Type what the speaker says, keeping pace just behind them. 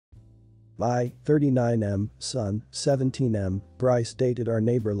My 39M son, 17M, Bryce dated our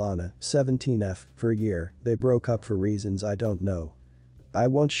neighbor Lana, 17F, for a year. They broke up for reasons I don't know. I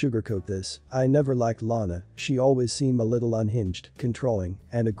won't sugarcoat this, I never liked Lana, she always seemed a little unhinged, controlling,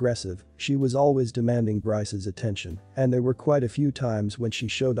 and aggressive. She was always demanding Bryce's attention, and there were quite a few times when she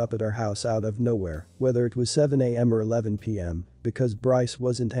showed up at our house out of nowhere, whether it was 7 AM or 11 PM, because Bryce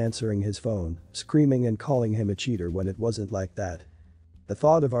wasn't answering his phone, screaming and calling him a cheater when it wasn't like that. The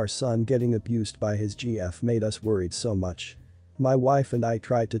thought of our son getting abused by his GF made us worried so much. My wife and I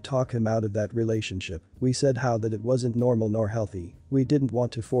tried to talk him out of that relationship. We said how that it wasn't normal nor healthy. We didn't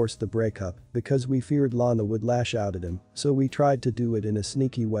want to force the breakup because we feared Lana would lash out at him, so we tried to do it in a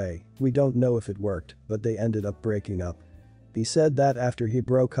sneaky way. We don't know if it worked, but they ended up breaking up. He said that after he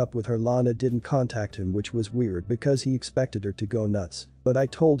broke up with her, Lana didn't contact him, which was weird because he expected her to go nuts. But I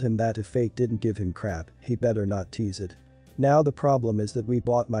told him that if fate didn't give him crap, he better not tease it. Now the problem is that we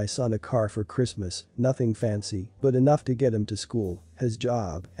bought my son a car for Christmas, nothing fancy, but enough to get him to school, his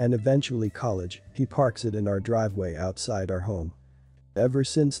job, and eventually college. He parks it in our driveway outside our home. Ever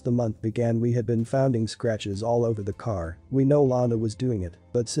since the month began we had been finding scratches all over the car. We know Lana was doing it,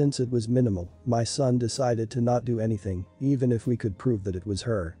 but since it was minimal, my son decided to not do anything, even if we could prove that it was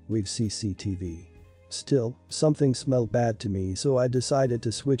her. We've CCTV. Still, something smelled bad to me, so I decided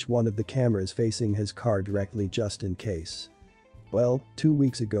to switch one of the cameras facing his car directly just in case. Well, 2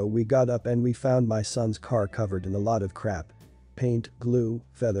 weeks ago we got up and we found my son's car covered in a lot of crap. Paint, glue,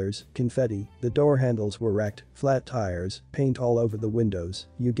 feathers, confetti, the door handles were wrecked, flat tires, paint all over the windows,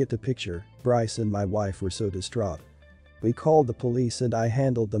 you get the picture. Bryce and my wife were so distraught. We called the police and I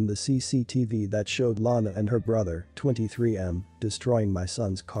handled them the CCTV that showed Lana and her brother, 23M, destroying my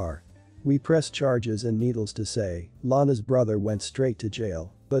son's car. We pressed charges and needless to say, Lana's brother went straight to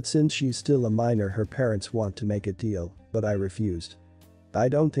jail, but since she's still a minor her parents want to make a deal, but I refused. I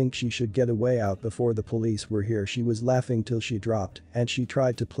don't think she should get away out before the police were here. She was laughing till she dropped and she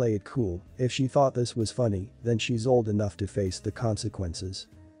tried to play it cool. If she thought this was funny, then she's old enough to face the consequences.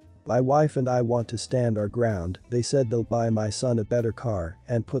 My wife and I want to stand our ground. They said they'll buy my son a better car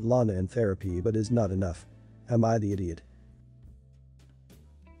and put Lana in therapy, but is not enough. Am I the idiot?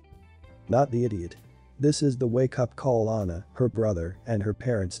 Not the idiot. This is the wake-up call Lana, her brother, and her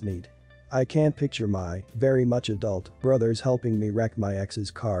parents need. I can't picture my, very much adult, brothers helping me wreck my ex's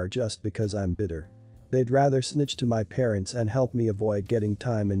car just because I'm bitter. They'd rather snitch to my parents and help me avoid getting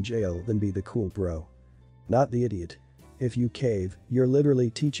time in jail than be the cool bro. Not the idiot. If you cave, you're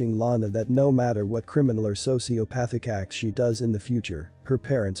literally teaching Lana that no matter what criminal or sociopathic acts she does in the future, her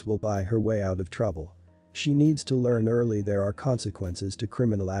parents will buy her way out of trouble. She needs to learn early there are consequences to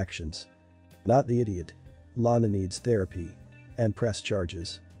criminal actions. Not the idiot. Lana needs therapy. And press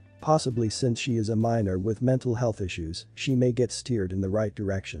charges. Possibly since she is a minor with mental health issues, she may get steered in the right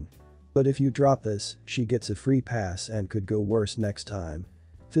direction. But if you drop this, she gets a free pass and could go worse next time.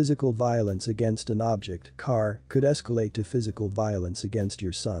 Physical violence against an object, car, could escalate to physical violence against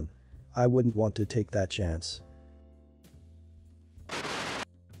your son. I wouldn't want to take that chance.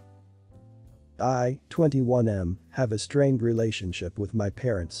 I, 21M, have a strained relationship with my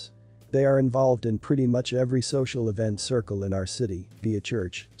parents. They are involved in pretty much every social event circle in our city, be it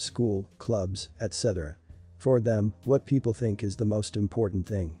church, school, clubs, etc. For them, what people think is the most important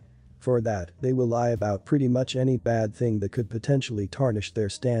thing. For that, they will lie about pretty much any bad thing that could potentially tarnish their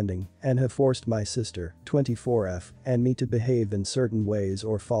standing and have forced my sister, 24F, and me to behave in certain ways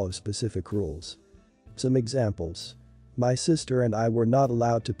or follow specific rules. Some examples. My sister and I were not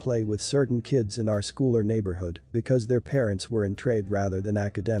allowed to play with certain kids in our school or neighborhood because their parents were in trade rather than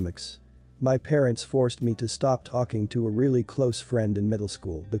academics. My parents forced me to stop talking to a really close friend in middle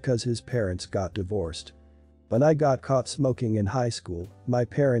school because his parents got divorced. When I got caught smoking in high school, my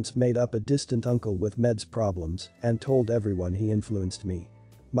parents made up a distant uncle with meds problems and told everyone he influenced me.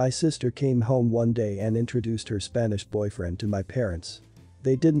 My sister came home one day and introduced her Spanish boyfriend to my parents.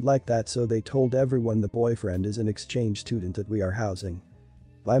 They didn't like that, so they told everyone the boyfriend is an exchange student that we are housing.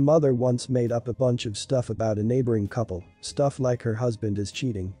 My mother once made up a bunch of stuff about a neighboring couple, stuff like her husband is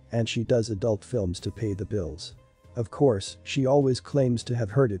cheating and she does adult films to pay the bills. Of course, she always claims to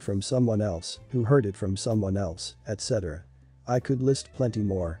have heard it from someone else, who heard it from someone else, etc. I could list plenty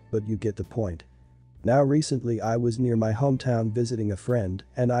more, but you get the point. Now recently I was near my hometown visiting a friend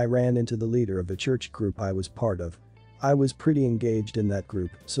and I ran into the leader of a church group I was part of. I was pretty engaged in that group,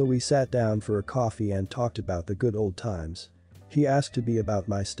 so we sat down for a coffee and talked about the good old times. He asked me about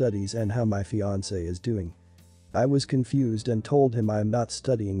my studies and how my fiancé is doing. I was confused and told him I'm not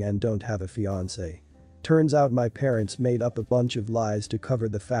studying and don't have a fiancé. Turns out my parents made up a bunch of lies to cover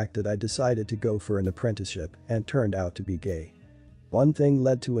the fact that I decided to go for an apprenticeship and turned out to be gay. One thing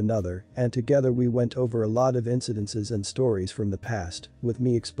led to another, and together we went over a lot of incidences and stories from the past, with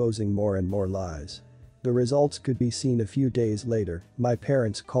me exposing more and more lies. The results could be seen a few days later. My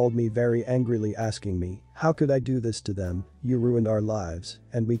parents called me very angrily asking me, how could I do this to them? You ruined our lives,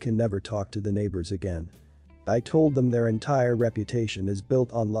 and we can never talk to the neighbors again. I told them their entire reputation is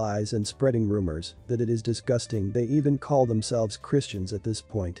built on lies and spreading rumors, that it is disgusting they even call themselves Christians at this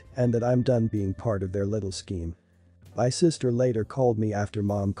point, and that I'm done being part of their little scheme. My sister later called me after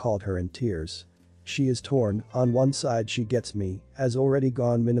mom called her in tears. She is torn. On one side she gets me, has already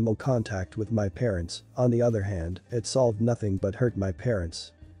gone minimal contact with my parents, on the other hand, it solved nothing but hurt my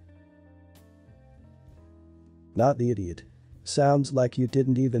parents. Not the idiot. Sounds like you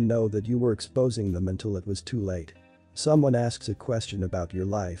didn't even know that you were exposing them until it was too late. Someone asks a question about your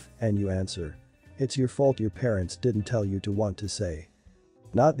life, and you answer. It's your fault your parents didn't tell you to want to say.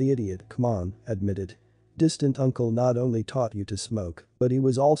 Not the idiot, come on, admit it. Distant uncle not only taught you to smoke, but he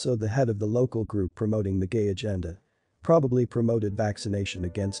was also the head of the local group promoting the gay agenda. Probably promoted vaccination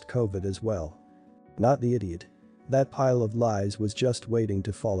against COVID as well. Not the idiot. That pile of lies was just waiting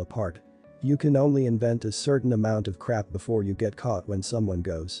to fall apart. You can only invent a certain amount of crap before you get caught when someone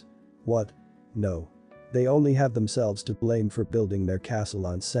goes, what? No. They only have themselves to blame for building their castle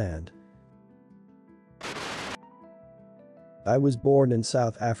on sand. I was born in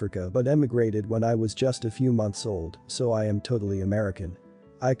South Africa but emigrated when I was just a few months old, so I am totally American.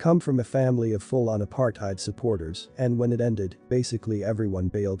 I come from a family of full-on apartheid supporters, and when it ended, basically everyone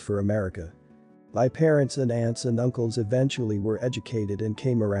bailed for America. My parents and aunts and uncles eventually were educated and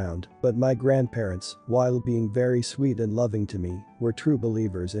came around, but my grandparents, while being very sweet and loving to me, were true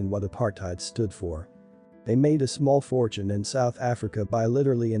believers in what apartheid stood for. They made a small fortune in South Africa by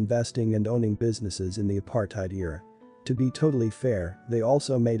literally investing and owning businesses in the apartheid era. To be totally fair, they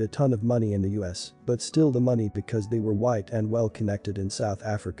also made a ton of money in the US, but still the money because they were white and well connected in South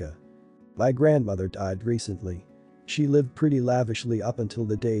Africa. My grandmother died recently. She lived pretty lavishly up until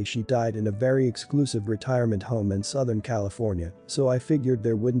the day she died in a very exclusive retirement home in Southern California, so I figured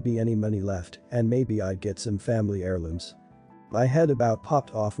there wouldn't be any money left and maybe I'd get some family heirlooms. My head about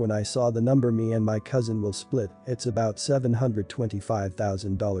popped off when I saw the number me and my cousin will split. It's about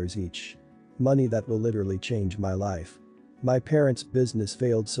 $725,000 each. Money that will literally change my life. My parents' business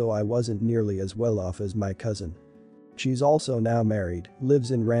failed, so I wasn't nearly as well off as my cousin. She's also now married,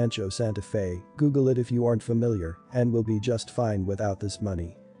 lives in Rancho Santa Fe, Google it if you aren't familiar, and will be just fine without this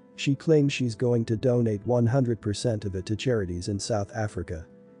money. She claims she's going to donate 100% of it to charities in South Africa.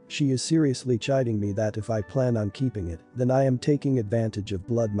 She is seriously chiding me that if I plan on keeping it, then I am taking advantage of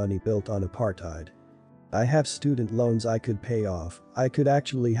blood money built on apartheid. I have student loans I could pay off, I could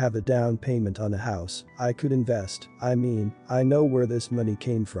actually have a down payment on a house, I could invest, I know where this money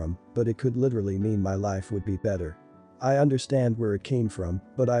came from, but it could literally mean my life would be better. I understand where it came from,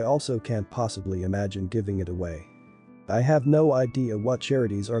 but I also can't possibly imagine giving it away. I have no idea what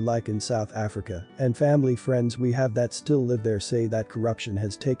charities are like in South Africa, and family friends we have that still live there say that corruption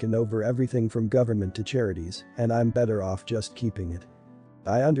has taken over everything from government to charities, and I'm better off just keeping it.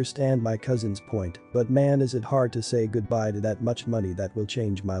 I understand my cousin's point, but man is it hard to say goodbye to that much money that will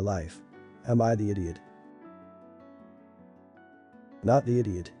change my life. Am I the idiot? Not the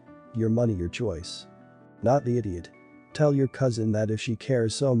idiot. Your money, your choice. Not the idiot. Tell your cousin that if she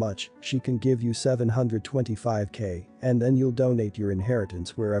cares so much, she can give you $725K, and then you'll donate your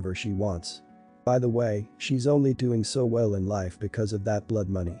inheritance wherever she wants. By the way, she's only doing so well in life because of that blood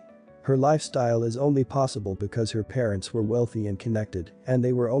money. Her lifestyle is only possible because her parents were wealthy and connected, and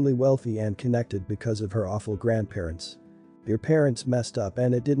they were only wealthy and connected because of her awful grandparents. Your parents messed up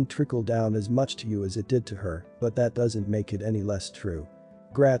and it didn't trickle down as much to you as it did to her, but that doesn't make it any less true.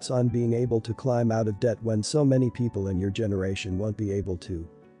 Congrats on being able to climb out of debt when so many people in your generation won't be able to.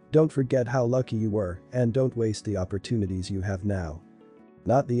 Don't forget how lucky you were, and don't waste the opportunities you have now.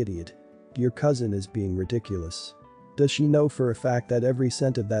 Not the idiot. Your cousin is being ridiculous. Does she know for a fact that every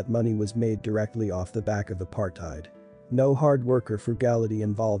cent of that money was made directly off the back of apartheid? No hard work or frugality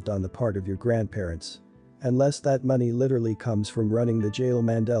involved on the part of your grandparents. Unless that money literally comes from running the jail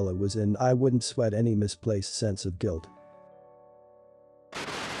Mandela was in, I wouldn't sweat any misplaced sense of guilt.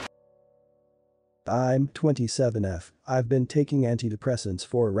 I'm 27F. I've been taking antidepressants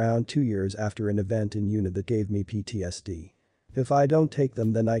for around 2 years after an event in uni that gave me PTSD. If I don't take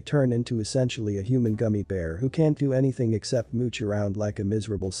them, then I turn into essentially a human gummy bear who can't do anything except mooch around like a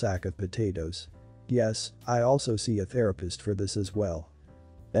miserable sack of potatoes. Yes, I also see a therapist for this as well.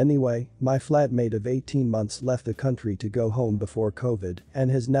 Anyway, my flatmate of 18 months left the country to go home before COVID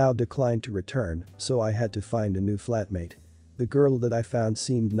and has now declined to return, so I had to find a new flatmate. The girl that I found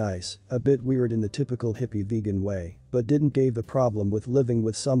seemed nice, a bit weird in the typical hippie vegan way, but didn't give a problem with living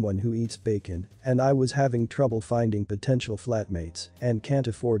with someone who eats bacon, and I was having trouble finding potential flatmates and can't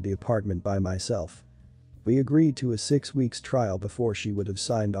afford the apartment by myself. We agreed to a 6 weeks trial before she would have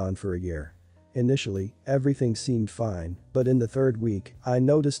signed on for a year. Initially, everything seemed fine, but in the third week, I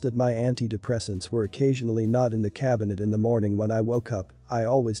noticed that my antidepressants were occasionally not in the cabinet in the morning when I woke up. I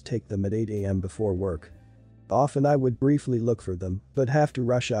always take them at 8 a.m. before work. Often I would briefly look for them, but have to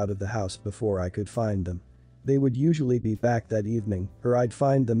rush out of the house before I could find them. They would usually be back that evening, or I'd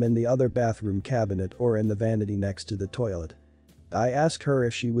find them in the other bathroom cabinet or in the vanity next to the toilet. I asked her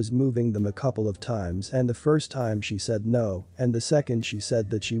if she was moving them a couple of times, and the first time she said no, and the second she said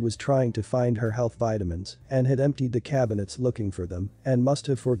that she was trying to find her health vitamins and had emptied the cabinets looking for them and must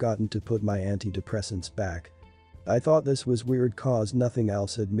have forgotten to put my antidepressants back. I thought this was weird cause nothing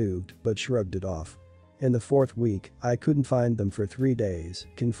else had moved, but shrugged it off. In the fourth week, I couldn't find them for 3 days,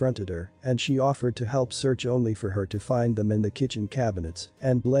 confronted her, and she offered to help search only for her to find them in the kitchen cabinets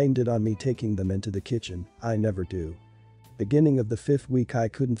and blamed it on me taking them into the kitchen. I never do. Beginning of the 5th week I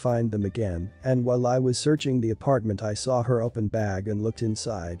couldn't find them again, and while I was searching the apartment I saw her open bag and looked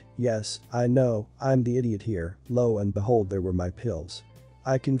inside. Yes, I know, I'm the idiot here. Lo and behold, there were my pills.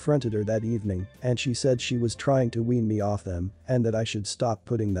 I confronted her that evening, and she said she was trying to wean me off them and that I should stop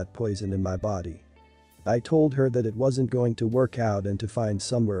putting that poison in my body. I told her that it wasn't going to work out and to find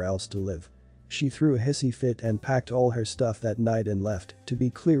somewhere else to live. She threw a hissy fit and packed all her stuff that night and left. To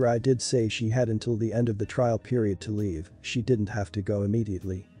be clear, I did say she had until the end of the trial period to leave. She didn't have to go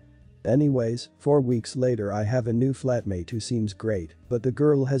immediately. Anyways, 4 weeks later I have a new flatmate who seems great, but the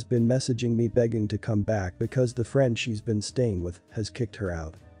girl has been messaging me begging to come back because the friend she's been staying with has kicked her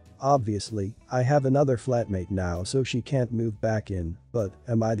out. Obviously, I have another flatmate now so she can't move back in, but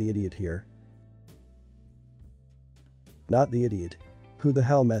am I the idiot here? Not the idiot. Who the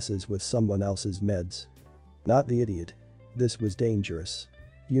hell messes with someone else's meds? Not the idiot. This was dangerous.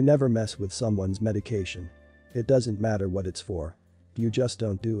 You never mess with someone's medication. It doesn't matter what it's for. You just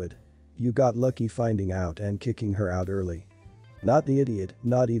don't do it. You got lucky finding out and kicking her out early. Not the idiot,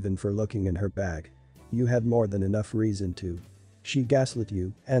 not even for looking in her bag. You had more than enough reason to. She gaslit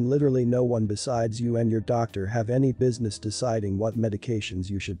you, and literally no one besides you and your doctor have any business deciding what medications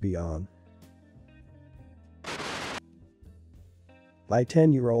you should be on. My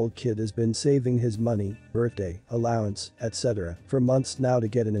 10-year-old kid has been saving his money, birthday, allowance, etc. for months now to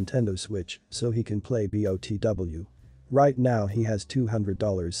get a Nintendo Switch so he can play BOTW. Right now he has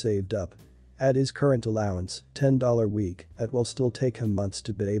 $200 saved up. At his current allowance, $10 a week, it will still take him months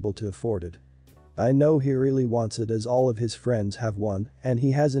to be able to afford it. I know he really wants it as all of his friends have one, and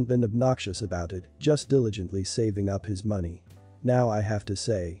he hasn't been obnoxious about it, just diligently saving up his money. Now I have to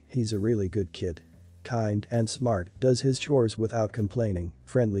say, he's a really good kid. Kind and smart, does his chores without complaining,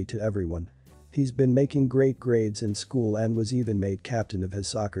 friendly to everyone. He's been making great grades in school and was even made captain of his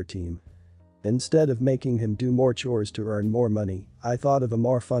soccer team. Instead of making him do more chores to earn more money, I thought of a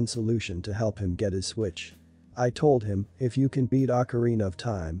more fun solution to help him get his Switch. I told him, if you can beat Ocarina of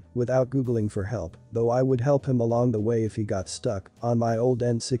Time without googling for help, though I would help him along the way if he got stuck on my old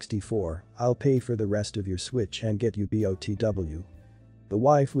N64, I'll pay for the rest of your Switch and get you BOTW. The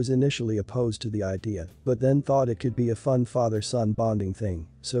wife was initially opposed to the idea, but then thought it could be a fun father-son bonding thing,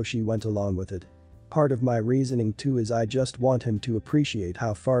 so she went along with it. Part of my reasoning too is I just want him to appreciate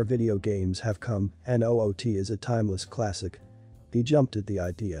how far video games have come, and OOT is a timeless classic. He jumped at the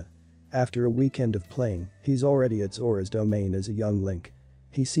idea. After a weekend of playing, he's already at Zora's domain as a young Link.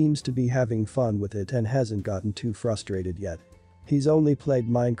 He seems to be having fun with it and hasn't gotten too frustrated yet. He's only played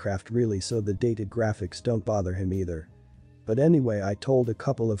Minecraft really, so the dated graphics don't bother him either. But anyway, I told a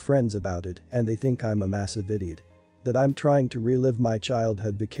couple of friends about it and they think I'm a massive idiot. That I'm trying to relive my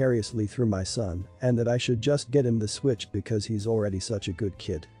childhood vicariously through my son, and that I should just get him the Switch because he's already such a good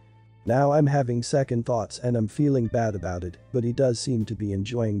kid. Now I'm having second thoughts and I'm feeling bad about it, but he does seem to be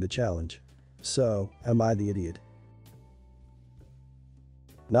enjoying the challenge. So, am I the idiot?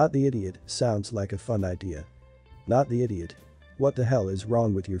 Not the idiot sounds like a fun idea. Not the idiot. What the hell is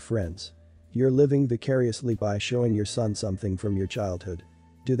wrong with your friends? You're living vicariously by showing your son something from your childhood.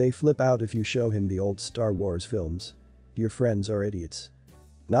 Do they flip out if you show him the old Star Wars films? Your friends are idiots.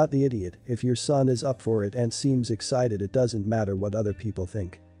 Not the idiot, if your son is up for it and seems excited, it doesn't matter what other people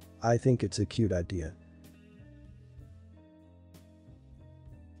think. I think it's a cute idea.